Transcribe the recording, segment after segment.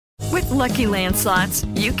Lucky Land Slots,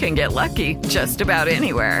 you can get lucky just about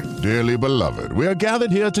anywhere. Dearly beloved, we are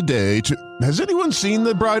gathered here today to... Has anyone seen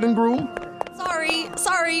the bride and groom?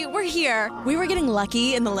 Sorry, we're here. We were getting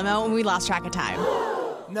lucky in the limo and we lost track of time.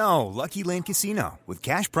 No, Lucky Land Casino, with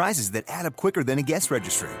cash prizes that add up quicker than a guest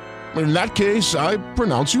registry. In that case, I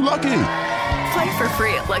pronounce you lucky. Play for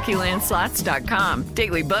free at LuckyLandSlots.com.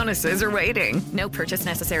 Daily bonuses are waiting. No purchase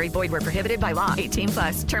necessary. Void where prohibited by law.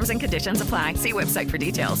 18+. Terms and conditions apply. See website for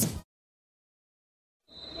details.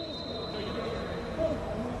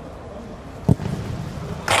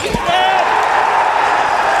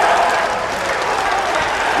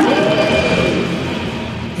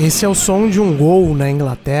 Esse é o som de um gol na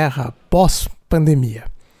Inglaterra pós-pandemia.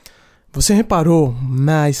 Você reparou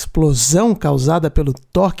na explosão causada pelo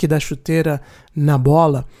toque da chuteira na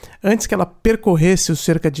bola antes que ela percorresse os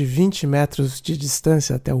cerca de 20 metros de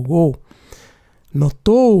distância até o gol?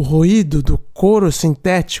 Notou o ruído do couro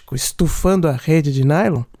sintético estufando a rede de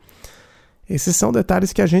nylon? Esses são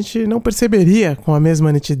detalhes que a gente não perceberia com a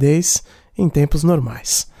mesma nitidez em tempos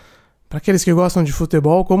normais. Para aqueles que gostam de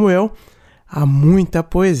futebol como eu, há muita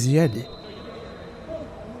poesia ali.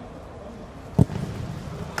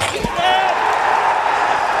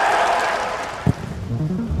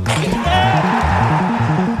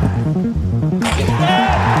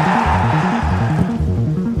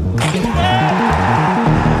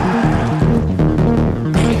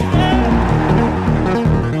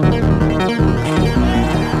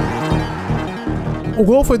 O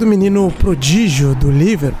gol foi do menino prodígio do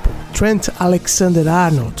Liverpool, Trent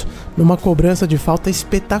Alexander-Arnold, numa cobrança de falta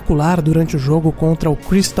espetacular durante o jogo contra o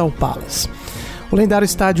Crystal Palace. O lendário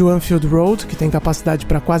estádio Anfield Road, que tem capacidade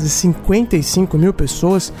para quase 55 mil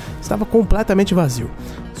pessoas, estava completamente vazio.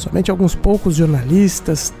 Somente alguns poucos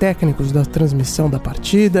jornalistas, técnicos da transmissão da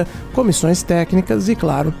partida, comissões técnicas e,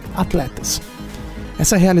 claro, atletas.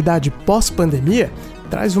 Essa realidade pós-pandemia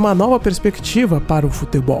traz uma nova perspectiva para o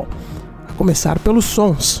futebol. A começar pelos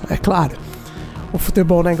sons, é claro. O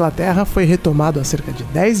futebol na Inglaterra foi retomado há cerca de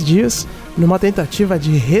 10 dias, numa tentativa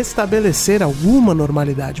de restabelecer alguma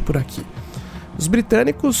normalidade por aqui. Os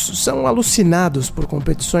britânicos são alucinados por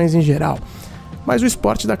competições em geral, mas o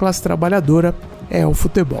esporte da classe trabalhadora é o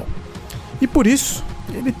futebol. E por isso,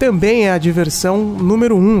 ele também é a diversão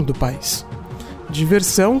número 1 do país.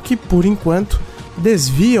 Diversão que, por enquanto,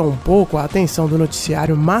 desvia um pouco a atenção do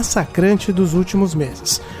noticiário massacrante dos últimos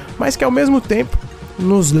meses, mas que ao mesmo tempo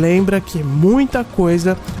nos lembra que muita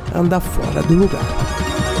coisa anda fora do lugar.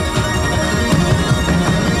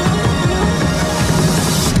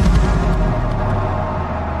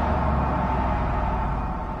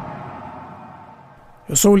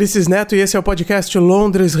 Eu sou Ulisses Neto e esse é o podcast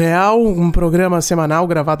Londres Real, um programa semanal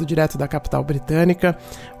gravado direto da capital britânica.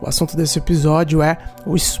 O assunto desse episódio é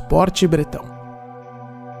o Esporte Bretão.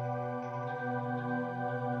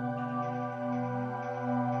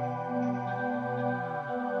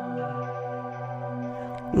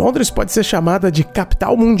 Londres pode ser chamada de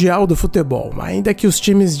capital mundial do futebol, ainda que os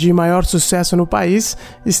times de maior sucesso no país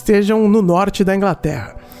estejam no norte da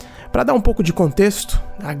Inglaterra. Para dar um pouco de contexto,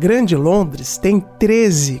 a Grande Londres tem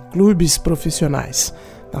 13 clubes profissionais,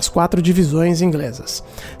 nas 4 divisões inglesas.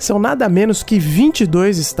 São nada menos que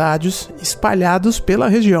 22 estádios espalhados pela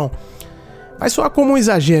região. Vai soar como um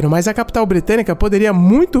exagero, mas a capital britânica poderia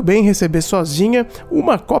muito bem receber sozinha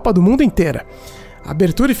uma Copa do Mundo inteira.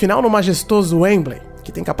 Abertura e final no majestoso Wembley,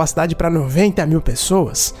 que tem capacidade para 90 mil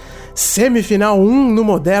pessoas. Semifinal 1 no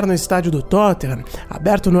moderno estádio do Tottenham,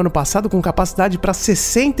 aberto no ano passado com capacidade para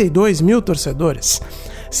 62 mil torcedores.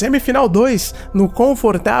 Semifinal 2 no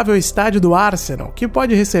confortável estádio do Arsenal, que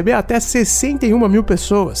pode receber até 61 mil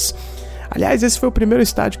pessoas. Aliás, esse foi o primeiro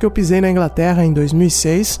estádio que eu pisei na Inglaterra em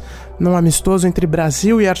 2006, num amistoso entre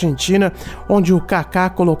Brasil e Argentina, onde o Kaká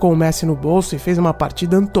colocou o Messi no bolso e fez uma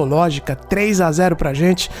partida antológica, 3-0 pra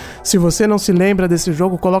gente. Se você não se lembra desse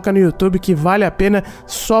jogo, coloca no YouTube que vale a pena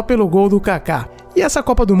só pelo gol do Kaká. E essa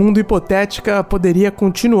Copa do Mundo hipotética poderia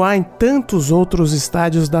continuar em tantos outros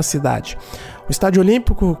estádios da cidade. O Estádio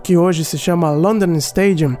Olímpico, que hoje se chama London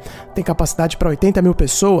Stadium, tem capacidade para 80 mil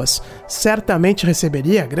pessoas, certamente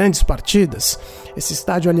receberia grandes partidas. Esse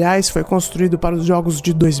estádio, aliás, foi construído para os Jogos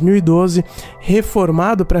de 2012,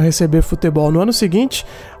 reformado para receber futebol. No ano seguinte,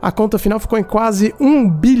 a conta final ficou em quase 1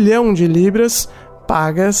 bilhão de libras,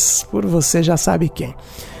 pagas por você já sabe quem.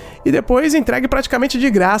 E depois entregue praticamente de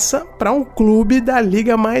graça para um clube da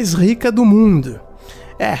liga mais rica do mundo.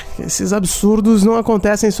 Esses absurdos não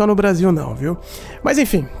acontecem só no Brasil não, viu? Mas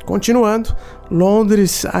enfim, continuando,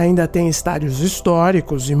 Londres ainda tem estádios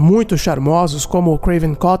históricos e muito charmosos, como o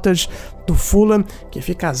Craven Cottage do Fulham, que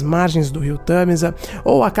fica às margens do rio Tâmisa,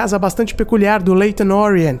 ou a casa bastante peculiar do Leyton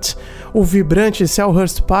Orient, o vibrante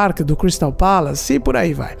Selhurst Park do Crystal Palace e por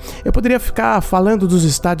aí vai. Eu poderia ficar falando dos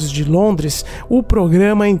estádios de Londres o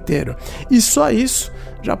programa inteiro. E só isso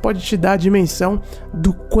já pode te dar a dimensão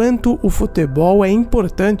do quanto o futebol é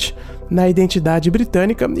importante na identidade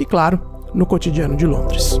britânica e, claro, no cotidiano de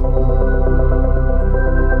Londres.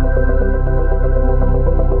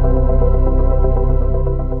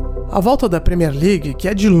 A volta da Premier League, que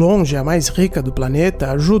é de longe a mais rica do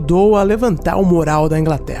planeta, ajudou a levantar o moral da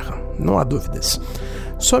Inglaterra, não há dúvidas.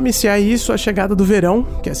 Some-se a isso a chegada do verão,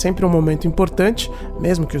 que é sempre um momento importante,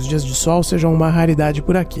 mesmo que os dias de sol sejam uma raridade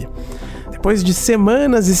por aqui. Depois de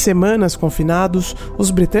semanas e semanas confinados, os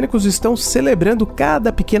britânicos estão celebrando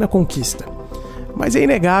cada pequena conquista. Mas é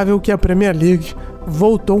inegável que a Premier League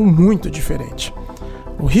voltou muito diferente.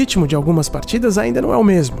 O ritmo de algumas partidas ainda não é o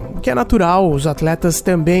mesmo, o que é natural, os atletas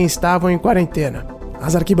também estavam em quarentena.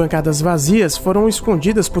 As arquibancadas vazias foram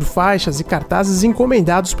escondidas por faixas e cartazes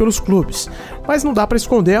encomendados pelos clubes, mas não dá para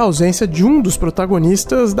esconder a ausência de um dos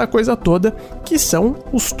protagonistas da coisa toda, que são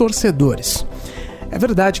os torcedores. É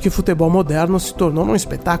verdade que o futebol moderno se tornou um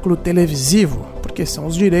espetáculo televisivo, porque são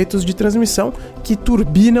os direitos de transmissão que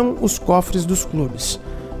turbinam os cofres dos clubes.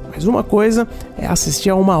 Mas uma coisa é assistir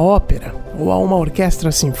a uma ópera ou a uma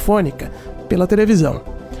orquestra sinfônica pela televisão.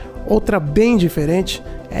 Outra bem diferente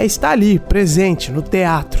é estar ali, presente, no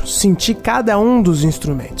teatro, sentir cada um dos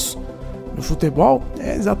instrumentos. No futebol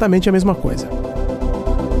é exatamente a mesma coisa.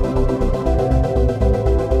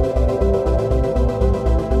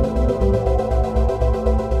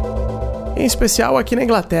 Em especial aqui na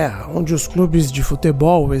Inglaterra, onde os clubes de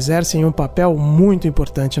futebol exercem um papel muito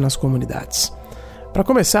importante nas comunidades. Para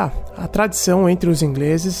começar, a tradição entre os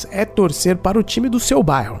ingleses é torcer para o time do seu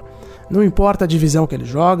bairro. Não importa a divisão que ele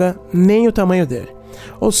joga, nem o tamanho dele.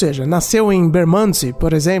 Ou seja, nasceu em Bermondsey,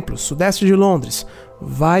 por exemplo, sudeste de Londres,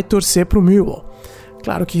 vai torcer para o Millwall.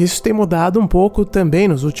 Claro que isso tem mudado um pouco também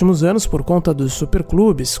nos últimos anos por conta dos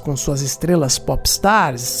superclubes, com suas estrelas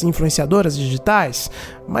popstars, influenciadoras digitais,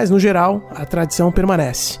 mas no geral a tradição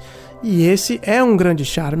permanece. E esse é um grande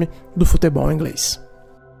charme do futebol inglês.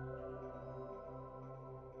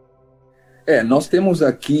 Nós temos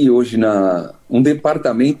aqui hoje um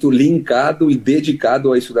departamento linkado e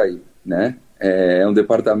dedicado a isso daí, né? É um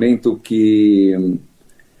departamento que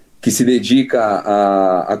se dedica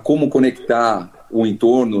a como conectar o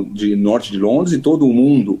entorno de norte de Londres e todo o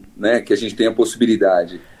mundo, né, que a gente tem a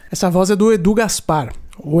possibilidade. Essa voz é do Edu Gaspar.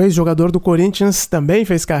 O ex-jogador do Corinthians também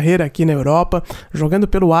fez carreira aqui na Europa, jogando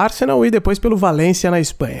pelo Arsenal e depois pelo Valência na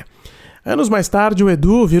Espanha. Anos mais tarde, o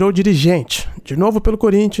Edu virou dirigente, de novo pelo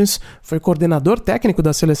Corinthians, foi coordenador técnico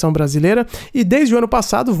da seleção brasileira e desde o ano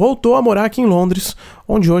passado voltou a morar aqui em Londres,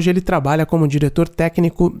 onde hoje ele trabalha como diretor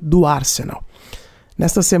técnico do Arsenal.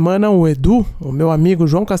 Nesta semana, o Edu, o meu amigo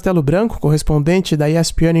João Castelo Branco, correspondente da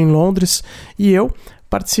ESPN em Londres, e eu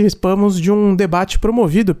participamos de um debate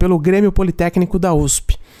promovido pelo Grêmio Politécnico da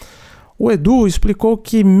USP. O Edu explicou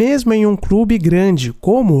que mesmo em um clube grande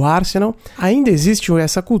como o Arsenal, ainda existe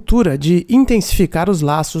essa cultura de intensificar os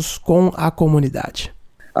laços com a comunidade.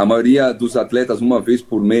 A maioria dos atletas, uma vez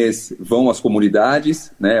por mês, vão às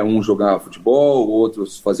comunidades, né? Um jogar futebol,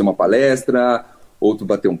 outros fazer uma palestra, outro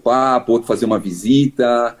bater um papo, outro fazer uma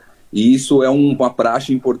visita. E isso é uma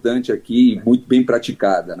praxe importante aqui, muito bem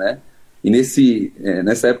praticada, né? E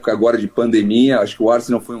nessa época agora de pandemia, acho que o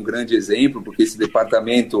Arsenal foi um grande exemplo, porque esse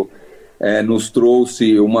departamento nos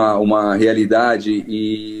trouxe uma realidade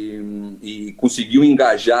e conseguiu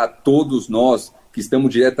engajar todos nós que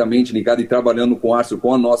estamos diretamente ligados e trabalhando com o Arsenal,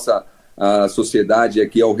 com a nossa sociedade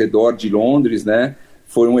aqui ao redor de Londres, né?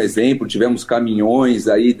 Foi um exemplo, tivemos caminhões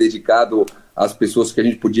aí dedicados às pessoas que a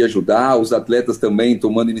gente podia ajudar, os atletas também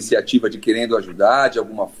tomando iniciativa de querendo ajudar de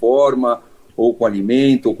alguma forma, ou com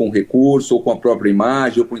alimento, ou com recurso, ou com a própria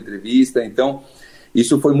imagem, ou com entrevista. Então,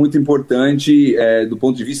 isso foi muito importante do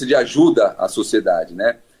ponto de vista de ajuda à sociedade,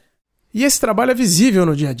 né? E esse trabalho é visível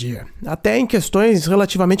no dia a dia, até em questões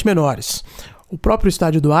relativamente menores. O próprio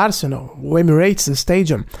estádio do Arsenal, o Emirates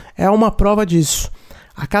Stadium, é uma prova disso.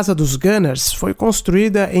 A casa dos Gunners foi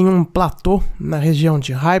construída em um platô na região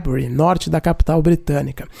de Highbury, norte da capital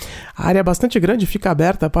britânica. A área bastante grande fica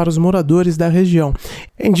aberta para os moradores da região.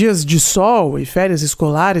 Em dias de sol e férias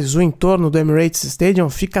escolares, o entorno do Emirates Stadium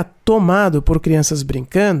fica tomado por crianças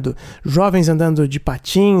brincando, jovens andando de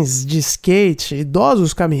patins, de skate,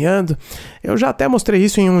 idosos caminhando. Eu já até mostrei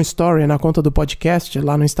isso em um story na conta do podcast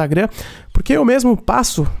lá no Instagram, porque eu mesmo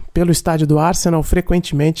passo pelo estádio do Arsenal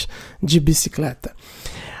frequentemente de bicicleta.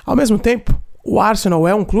 Ao mesmo tempo, o Arsenal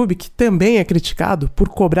é um clube que também é criticado por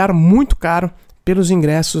cobrar muito caro pelos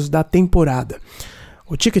ingressos da temporada.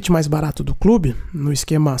 O ticket mais barato do clube, no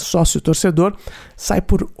esquema sócio-torcedor, sai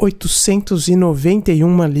por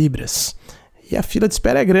 891 libras. E a fila de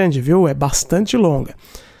espera é grande, viu? É bastante longa.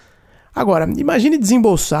 Agora, imagine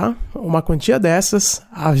desembolsar uma quantia dessas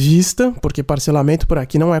à vista, porque parcelamento por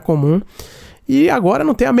aqui não é comum, e agora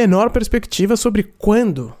não tem a menor perspectiva sobre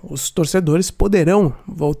quando os torcedores poderão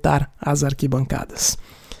voltar às arquibancadas.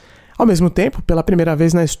 Ao mesmo tempo, pela primeira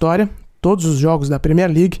vez na história, todos os jogos da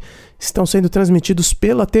Premier League estão sendo transmitidos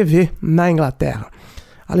pela TV na Inglaterra.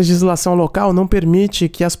 A legislação local não permite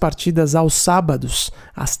que as partidas aos sábados,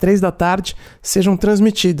 às 3 da tarde, sejam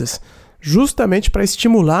transmitidas, justamente para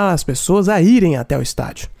estimular as pessoas a irem até o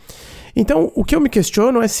estádio. Então, o que eu me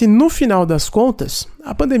questiono é se, no final das contas,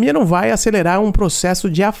 a pandemia não vai acelerar um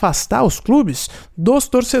processo de afastar os clubes dos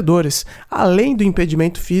torcedores, além do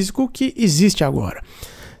impedimento físico que existe agora.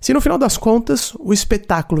 Se, no final das contas, o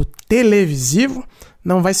espetáculo televisivo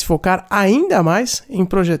não vai se focar ainda mais em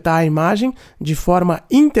projetar a imagem de forma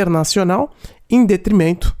internacional em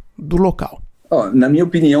detrimento do local. Na minha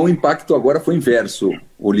opinião, o impacto agora foi inverso,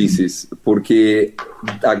 Ulisses, porque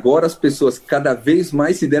agora as pessoas cada vez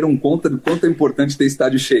mais se deram conta do quanto é importante ter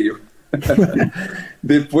estádio cheio.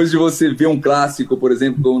 Depois de você ver um clássico, por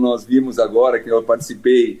exemplo, como nós vimos agora, que eu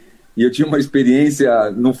participei, e eu tive uma experiência,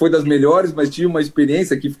 não foi das melhores, mas tive uma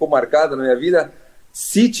experiência que ficou marcada na minha vida,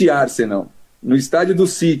 City Arsenal, no estádio do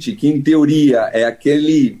City, que em teoria é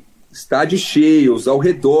aquele estádio cheio, os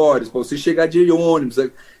arredores, para você chegar de ônibus,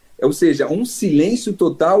 ou seja, um silêncio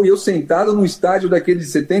total, e eu sentado num estádio daqueles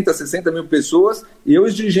 70, 60 mil pessoas, e eu,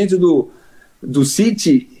 os dirigentes do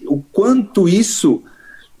City, o quanto isso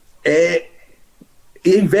é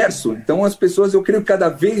inverso. Então as pessoas, eu creio que cada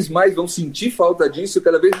vez mais vão sentir falta disso,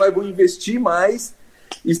 cada vez mais vão investir mais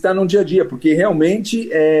e estar no dia a dia, porque realmente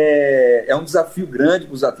é um desafio grande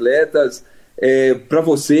para os atletas, para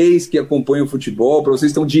vocês que acompanham o futebol, para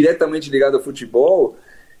vocês que estão diretamente ligados ao futebol,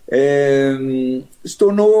 se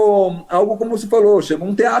tornou algo, como você falou, chegou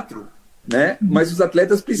um teatro, né? Mas os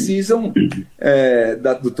atletas precisam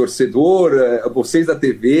do torcedor, vocês da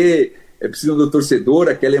TV precisam do torcedor,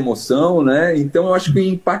 aquela emoção, né? Então eu acho que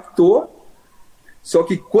impactou, só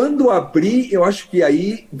que quando abrir, eu acho que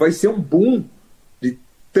aí vai ser um boom de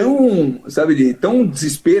tão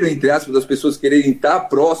desespero, entre aspas, das pessoas quererem estar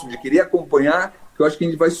próximo, de querer acompanhar, que eu acho que a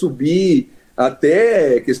gente vai subir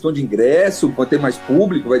até questão de ingresso, vai ter mais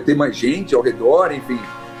público, vai ter mais gente ao redor, enfim,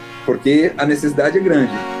 porque a necessidade é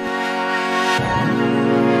grande.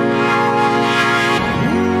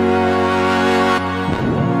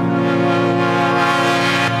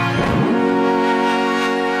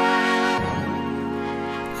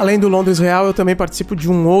 Além do Londres Real, eu também participo de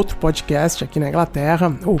um outro podcast aqui na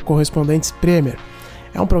Inglaterra, o Correspondentes Premier.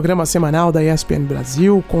 É um programa semanal da ESPN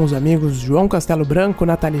Brasil, com os amigos João Castelo Branco,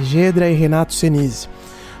 Nathalie Gedra e Renato Senise.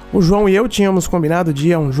 O João e eu tínhamos combinado de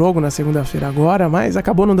ir a um jogo na segunda-feira agora, mas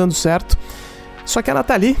acabou não dando certo. Só que a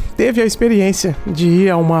Nathalie teve a experiência de ir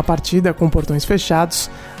a uma partida com portões fechados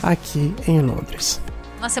aqui em Londres.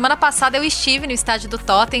 Na semana passada eu estive no estádio do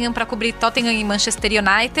Tottenham para cobrir Tottenham e Manchester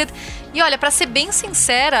United. E olha, para ser bem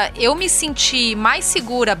sincera, eu me senti mais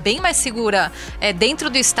segura, bem mais segura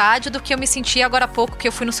dentro do estádio do que eu me senti agora há pouco que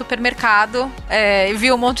eu fui no supermercado e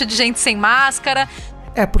vi um monte de gente sem máscara.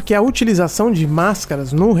 Porque a utilização de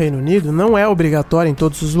máscaras no Reino Unido não é obrigatória em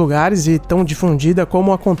todos os lugares e tão difundida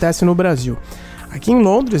como acontece no Brasil. Aqui em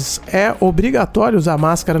Londres é obrigatório usar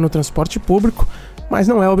máscara no transporte público, mas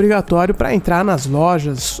não é obrigatório para entrar nas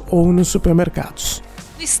lojas ou nos supermercados.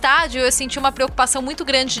 No estádio, eu senti uma preocupação muito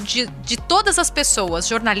grande de todas as pessoas,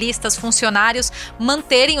 jornalistas, funcionários,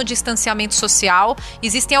 manterem o distanciamento social.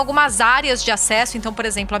 Existem algumas áreas de acesso, então, por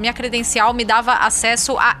exemplo, a minha credencial me dava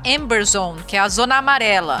acesso à Amber Zone, que é a zona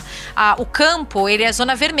amarela. O campo, ele é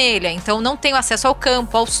zona vermelha, então não tenho acesso ao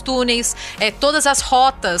campo, aos túneis, todas as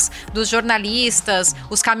rotas dos jornalistas,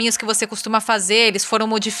 os caminhos que você costuma fazer, eles foram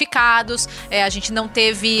modificados, a gente não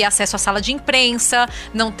teve acesso à sala de imprensa,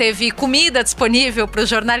 não teve comida disponível para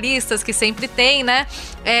os jornalistas, que sempre tem, né?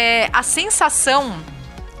 A sensação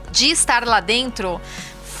de estar lá dentro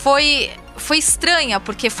foi estranha,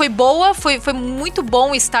 porque foi boa, foi muito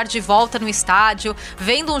bom estar de volta no estádio,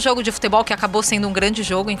 vendo um jogo de futebol que acabou sendo um grande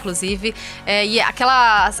jogo, inclusive, e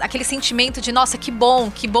aquele sentimento de, nossa, que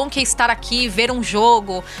bom que é estar aqui, ver um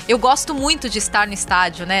jogo. Eu gosto muito de estar no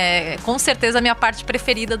estádio, né? Com certeza a minha parte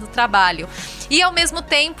preferida do trabalho. E ao mesmo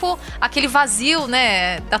tempo, aquele vazio,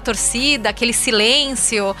 né, da torcida, aquele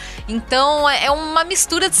silêncio. Então é uma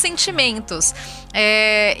mistura de sentimentos.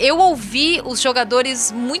 Eu ouvi os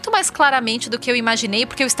jogadores muito mais claramente claramente do que eu imaginei,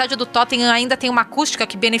 porque o estádio do Tottenham ainda tem uma acústica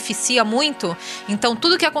que beneficia muito, então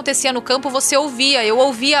tudo que acontecia no campo você ouvia. Eu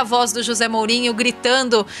ouvia a voz do José Mourinho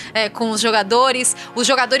gritando com os jogadores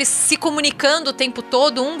se comunicando o tempo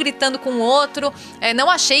todo, um gritando com o outro. Não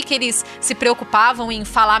achei que eles se preocupavam em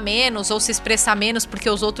falar menos ou se expressar menos porque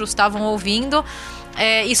os outros estavam ouvindo.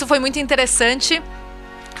 Isso foi muito interessante.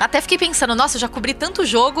 Até fiquei pensando, nossa, eu já cobri tanto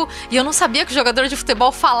jogo e eu não sabia que o jogador de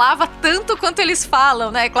futebol falava tanto quanto eles falam,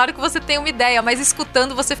 né? É claro que você tem uma ideia, mas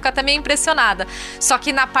escutando você fica até meio impressionada. Só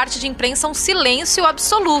que na parte de imprensa um silêncio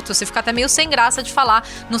absoluto, você fica até meio sem graça de falar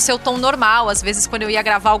no seu tom normal, às vezes quando eu ia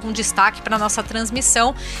gravar algum destaque para nossa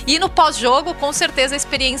transmissão. E no pós-jogo, com certeza a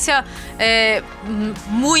experiência é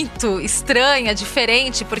muito estranha,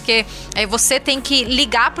 diferente, porque você tem que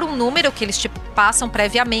ligar para um número que eles te passam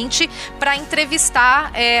previamente para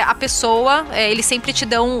entrevistar a pessoa. Eles sempre te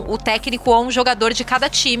dão o técnico ou um jogador de cada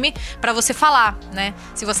time para você falar, né?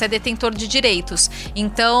 Se você é detentor de direitos.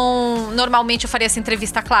 Então, normalmente eu faria essa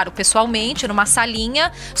entrevista, claro, pessoalmente, numa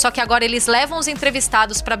salinha, só que agora eles levam os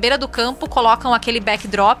entrevistados para a beira do campo, colocam aquele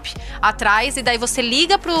backdrop atrás e daí você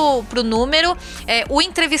liga pro número, o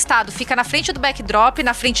entrevistado fica na frente do backdrop,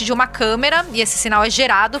 na frente de uma câmera, e esse sinal é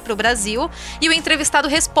gerado pro Brasil, e o entrevistado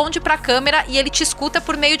responde para a câmera e ele te escuta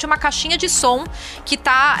por meio de uma caixinha de som que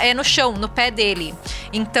tá no chão, no pé dele.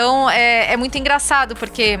 Então é muito engraçado,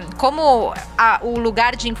 porque como o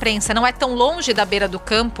lugar de imprensa não é tão longe da beira do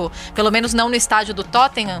campo, pelo menos não no estádio do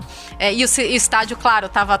Tottenham, e o estádio, claro,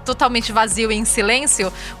 estava totalmente vazio e em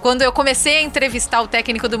silêncio, quando eu comecei a entrevistar o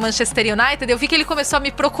técnico do Manchester United, eu vi que ele começou a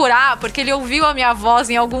me procurar, porque ele ouviu a minha voz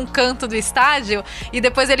em algum canto do estádio, e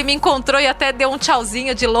depois ele me encontrou e até deu um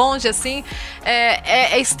tchauzinho de longe, assim.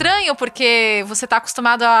 É estranho, porque você está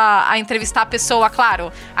acostumado a entrevistar a pessoa,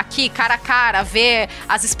 claro, aqui, cara a cara, ver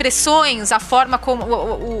as expressões, a forma como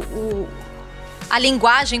a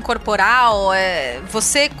linguagem corporal,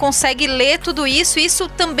 você consegue ler tudo isso, e isso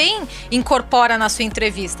também incorpora na sua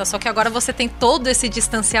entrevista, só que agora você tem todo esse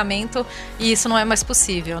distanciamento e isso não é mais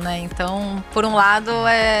possível, né? Então, por um lado,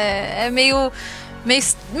 é meio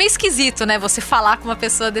esquisito, né? Você falar com uma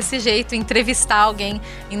pessoa desse jeito, entrevistar alguém,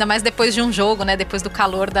 ainda mais depois de um jogo, né? Depois do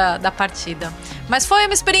calor da partida. Mas foi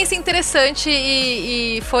uma experiência interessante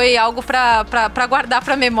e foi algo pra guardar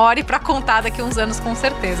pra memória e pra contar daqui a uns anos, com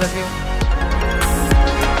certeza, viu?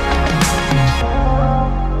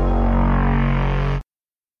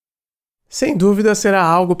 Sem dúvida será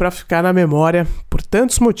algo para ficar na memória por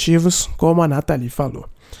tantos motivos, como a Nathalie falou.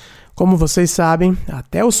 Como vocês sabem,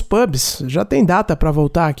 até os pubs já tem data para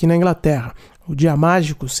voltar aqui na Inglaterra. O dia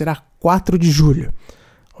mágico será 4 de julho.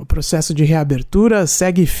 O processo de reabertura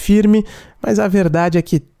segue firme, mas a verdade é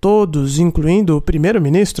que todos, incluindo o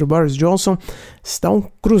primeiro-ministro Boris Johnson, estão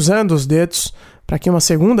cruzando os dedos para que uma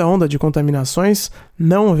segunda onda de contaminações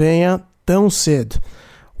não venha tão cedo.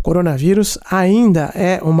 O coronavírus ainda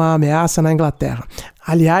é uma ameaça na Inglaterra.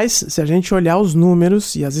 Aliás, se a gente olhar os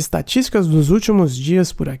números e as estatísticas dos últimos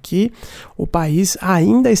dias por aqui, o país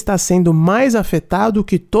ainda está sendo mais afetado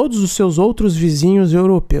que todos os seus outros vizinhos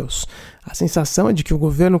europeus. A sensação é de que o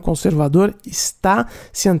governo conservador está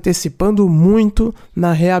se antecipando muito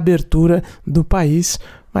na reabertura do país,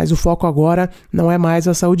 mas o foco agora não é mais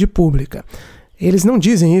a saúde pública. Eles não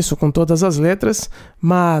dizem isso com todas as letras,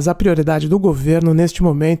 mas a prioridade do governo neste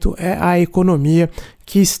momento é a economia,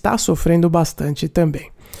 que está sofrendo bastante também.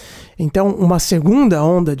 Então, uma segunda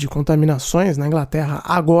onda de contaminações na Inglaterra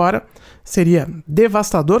agora seria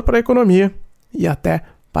devastador para a economia e até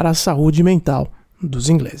para a saúde mental dos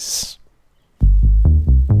ingleses.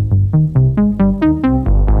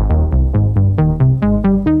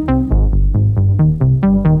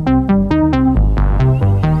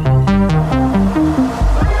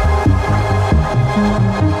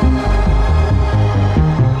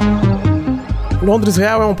 Londres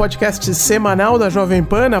Real é um podcast semanal da Jovem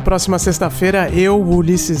Pan. Na próxima sexta-feira, eu,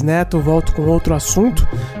 Ulisses Neto, volto com outro assunto.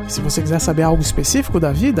 E se você quiser saber algo específico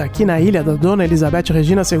da vida aqui na ilha da Dona Elizabeth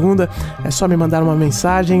Regina II, é só me mandar uma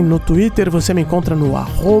mensagem. No Twitter você me encontra no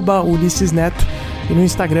 @Ulisses Neto e no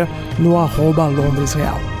Instagram no @Londres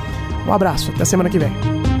Real. Um abraço, até semana que vem.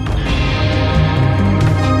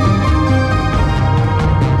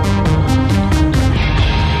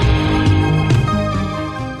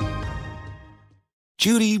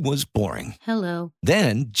 Judy was boring. Hello.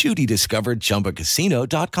 Then Judy discovered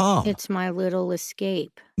ChumbaCasino.com. It's my little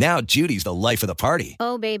escape. Now Judy's the life of the party.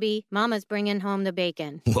 Oh, baby, mama's bringing home the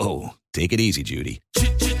bacon. Whoa, take it easy, Judy.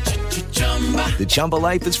 The Chumba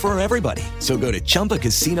life is for everybody. So go to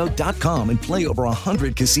ChumbaCasino.com and play over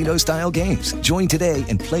 100 casino-style games. Join today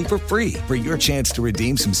and play for free for your chance to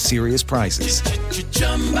redeem some serious prizes.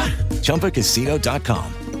 ChumbaCasino.com.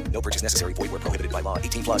 No purchase necessary. Void where prohibited by law.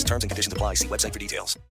 18 plus terms and conditions apply. See website for details.